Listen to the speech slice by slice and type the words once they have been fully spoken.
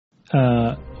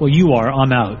you are,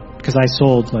 I'm out, because I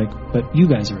sold, but you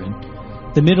guys are in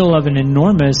the middle of an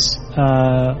enormous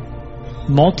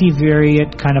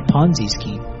multivariate kind of Ponzi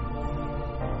scheme.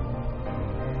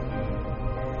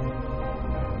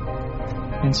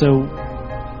 And so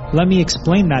let me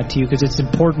explain that to you, because it's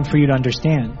important for you to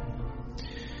understand.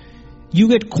 You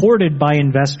get courted by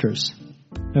investors,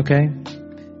 okay?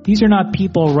 These are not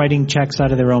people writing checks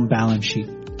out of their own balance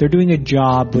sheet. They're doing a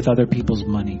job with other people's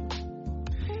money.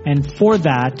 And for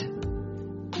that,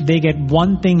 they get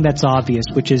one thing that's obvious,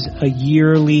 which is a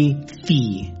yearly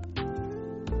fee.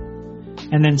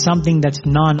 And then something that's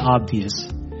non-obvious,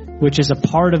 which is a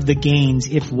part of the gains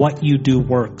if what you do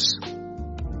works.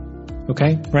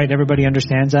 Okay? Right? Everybody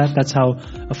understands that? That's how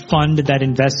a fund that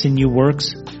invests in you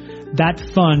works.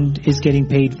 That fund is getting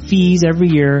paid fees every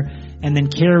year and then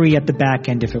carry at the back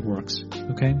end if it works.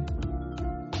 Okay?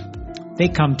 They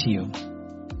come to you.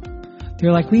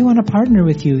 They're like, we want to partner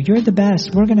with you. You're the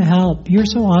best. We're going to help. You're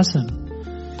so awesome.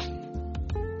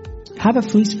 Have a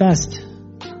fleece vest.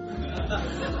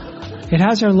 It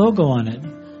has our logo on it.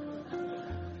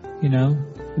 You know,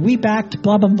 we backed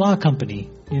blah, blah, blah company.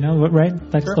 You know, right?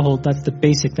 That's sure. That's the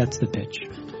basic, that's the pitch.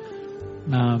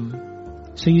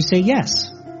 So you say yes.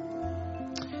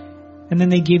 And then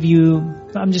they give you,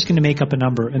 I'm just going to make up a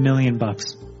number, $1 million.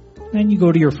 And you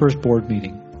go to your first board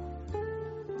meeting.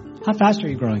 How fast are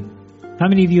you growing? How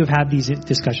many of you have had these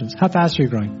discussions? How fast are you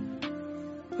growing?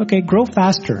 Okay, grow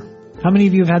faster. How many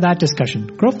of you have had that discussion?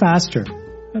 Grow faster.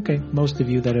 Okay, most of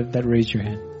you that raised your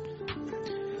hand.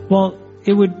 Well,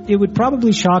 it would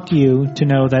probably shock you to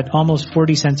know that almost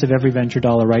 40 cents of every venture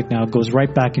dollar right now goes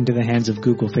right back into the hands of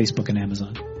Google, Facebook, and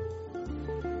Amazon.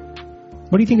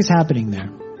 What do you think is happening there?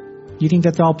 You think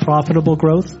that's all profitable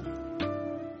growth?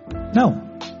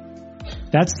 No.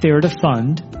 That's there to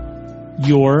fund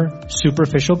your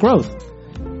superficial growth.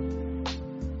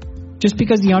 Just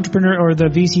because the entrepreneur or the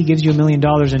VC gives you $1 million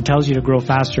and tells you to grow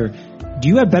faster, do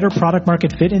you have better product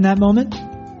market fit in that moment?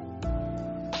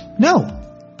 No.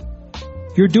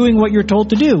 You're doing what you're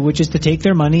told to do, which is to take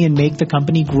their money and make the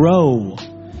company grow,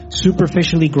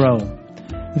 superficially grow.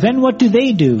 Then what do?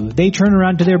 They turn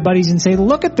around to their buddies and say,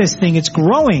 look at this thing, it's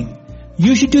growing.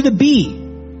 You should do the B.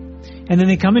 And then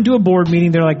they come into a board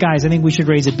meeting, they're like, guys, I think we should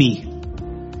raise a B.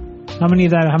 How many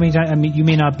times, I mean, you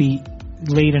may not be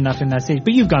late enough in that stage,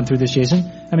 but you've gone through this, Jason.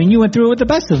 I mean, you went through it with the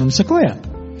best of them, Sequoia.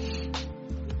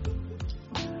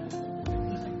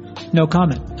 No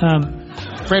comment.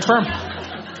 Great firm.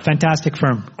 Fantastic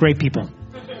firm. Great people.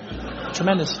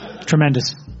 Tremendous.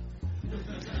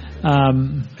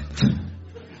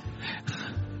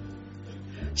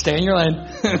 Stay in your lane.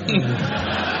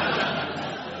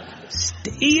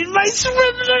 Stay in my swim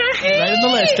lane. Right in the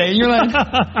lane. Stay in your lane.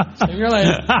 Stay in your lane.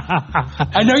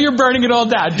 I know you're burning it all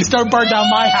down. Just don't burn down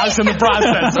my house in the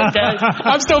process, okay?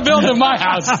 I'm still building my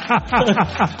house.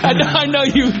 I know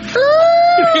you.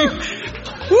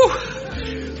 Woo.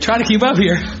 Trying to keep up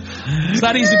here. It's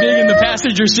not easy being in the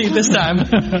passenger seat this time.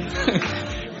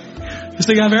 This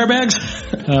thing have airbags?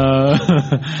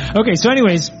 Okay, so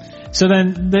anyways, so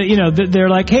then they're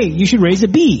like, hey, you should raise a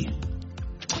B.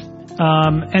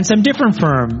 And some different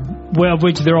firm, of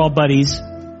which they're all buddies,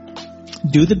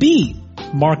 do the B.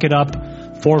 Mark it up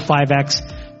 4 or 5x.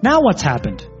 Now what's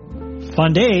happened?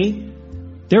 Fund A,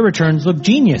 their returns look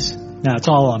genius. Now it's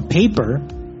all on paper,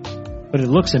 but it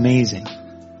looks amazing.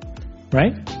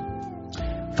 Right?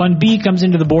 Fund B comes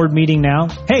into the board meeting now.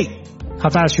 Hey, how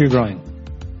fast are you growing?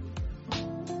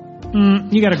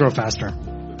 You gotta grow faster.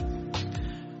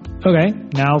 Okay,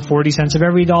 now 40 cents of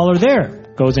every dollar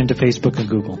there goes into Facebook and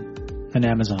Google and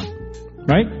Amazon.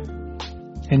 Right?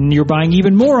 And you're buying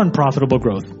even more unprofitable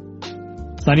growth.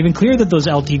 It's not even clear that those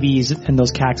LTVs and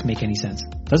those CACs make any sense.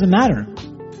 Doesn't matter.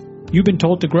 You've been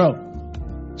told to grow.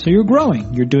 So you're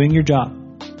growing. You're doing your job.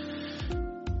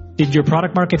 Did your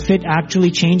product market fit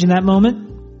actually change in that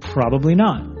moment? Probably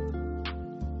not.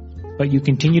 But you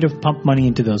continue to pump money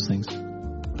into those things.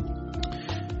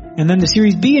 And then the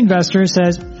Series B investor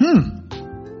says,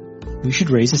 we should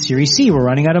raise a Series C. We're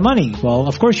running out of money. Well,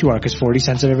 of course you are, because 40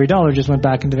 cents of every dollar just went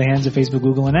back into the hands of Facebook,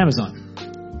 Google, and Amazon.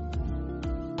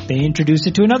 They introduce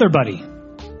it to another buddy.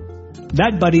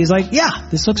 That buddy is like, yeah,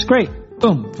 this looks great.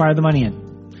 Boom, fire the money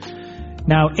in.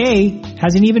 Now A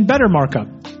has an even better markup.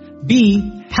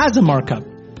 B has a markup.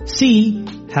 C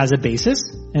has a basis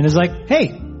and is like,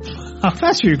 hey, how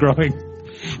fast are you growing?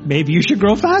 Maybe you should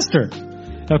grow faster.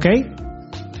 Okay?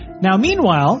 Now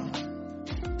meanwhile,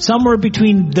 somewhere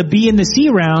between the B and the C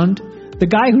round, the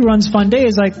guy who runs Fund A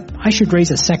is like, I should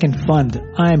raise a second fund.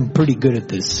 I'm pretty good at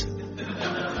this.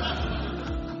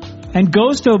 And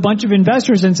goes to a bunch of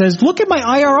investors and says, look at my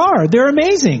IRR. They're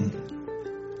amazing.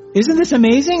 Isn't this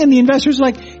amazing? And the investor's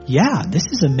like, yeah, this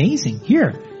is amazing.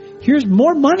 Here's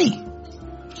more money.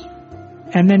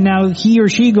 And then now he or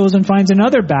she goes and finds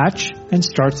another batch and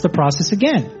starts the process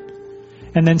again.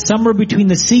 And then somewhere between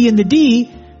the C and the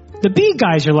D, the B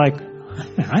guys are like,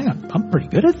 I'm pretty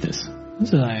good at this.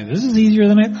 This is easier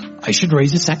than I should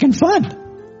raise a second fund.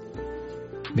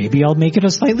 Maybe I'll make it a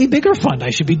slightly bigger fund.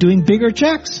 I should be doing bigger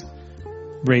checks.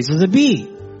 Raises a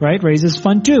B, right? Raises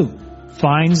fund 2.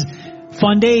 Finds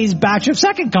fund A's batch of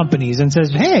second companies and says,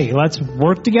 hey, let's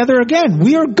work together again.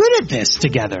 We are good at this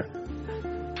together.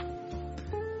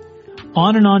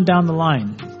 On and on down the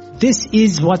line. This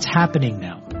is what's happening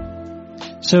now.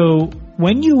 So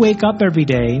when you wake up every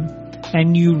day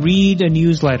and you read a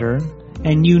newsletter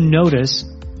and you notice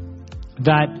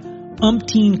that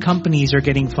umpteen companies are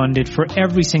getting funded for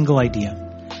every single idea,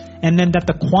 and then that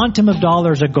the quantum of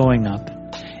dollars are going up,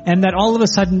 and that all of a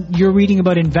sudden you're reading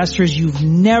about investors you've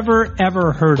never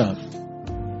ever heard of.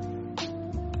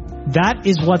 That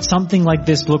is what something like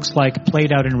this looks like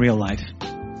played out in real life.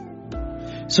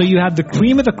 So you have the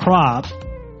cream of the crop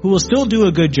who will still do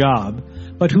a good job,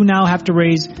 but who now have to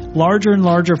raise larger and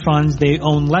larger funds. They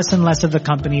own less and less of the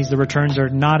companies. The returns are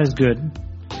not as good.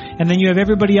 And then you have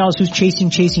everybody else who's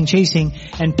chasing,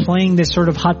 and playing this sort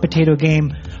of hot potato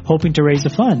game, hoping to raise a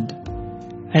fund.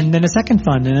 And then a second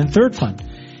fund, and then a third fund.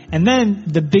 And then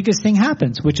the biggest thing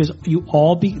happens, which is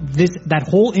that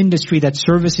whole industry that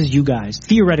services you guys,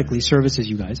 theoretically services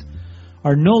you guys,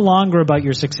 are no longer about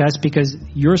your success, because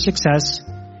your success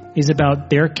is about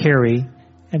their carry,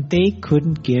 and they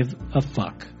couldn't give a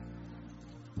fuck.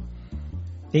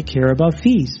 They care about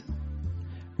fees.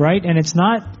 Right? And it's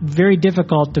not very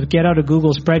difficult to get out a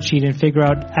Google spreadsheet and figure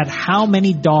out at how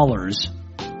many dollars,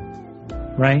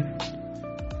 right,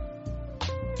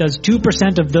 does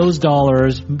 2% of those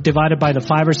dollars divided by the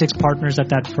 5 or 6 partners at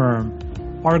that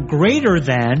firm are greater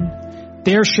than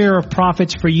their share of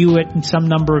profits for you at some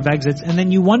number of exits. And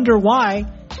then you wonder why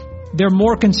they're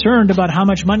more concerned about how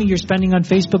much money you're spending on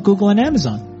Facebook, Google, and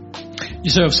Amazon.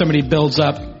 So if somebody builds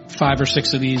up 5 or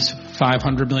 6 of these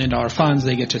 $500 million funds,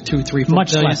 they get to 2, 3, 4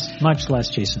 billion. Much less,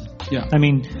 Jason. Yeah. I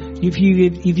mean, if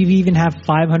you even have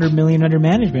 $500 million under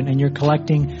management and you're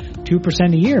collecting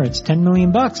 2% a year, it's $10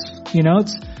 million. You know,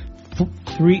 it's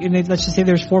let's just say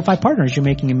there's 4 or 5 partners. You're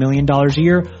making $1 million a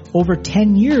year over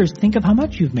 10 years. Think of how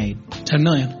much you've made. 10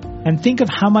 million. And think of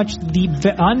how much the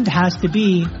fund has to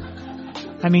be.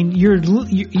 I mean, you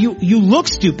look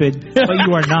stupid, but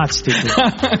you are not stupid.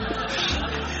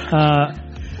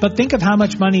 But think of how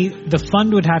much money the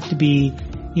fund would have to be,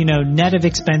 you know, net of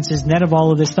expenses, net of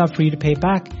all of this stuff for you to pay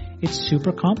back. It's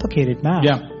super complicated math.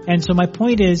 Yeah. And so my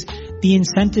point is, the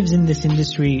incentives in this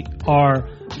industry are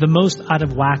the most out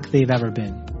of whack they've ever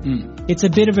been. It's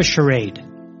a bit of a charade.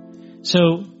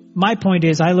 So my point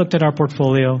is, I looked at our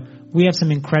portfolio. We have some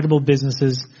incredible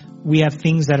businesses. We have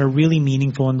things that are really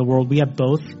meaningful in the world. We have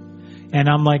both. And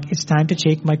I'm like, it's time to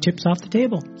take my chips off the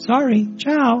table. Sorry.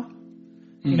 Ciao.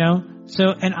 You know? So,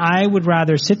 and I would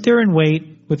rather sit there and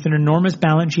wait with an enormous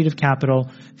balance sheet of capital,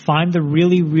 find the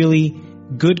really, really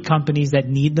good companies that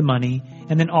need the money,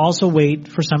 and then also wait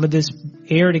for some of this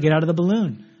air to get out of the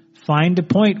balloon. Find a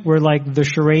point where like the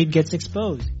charade gets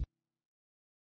exposed.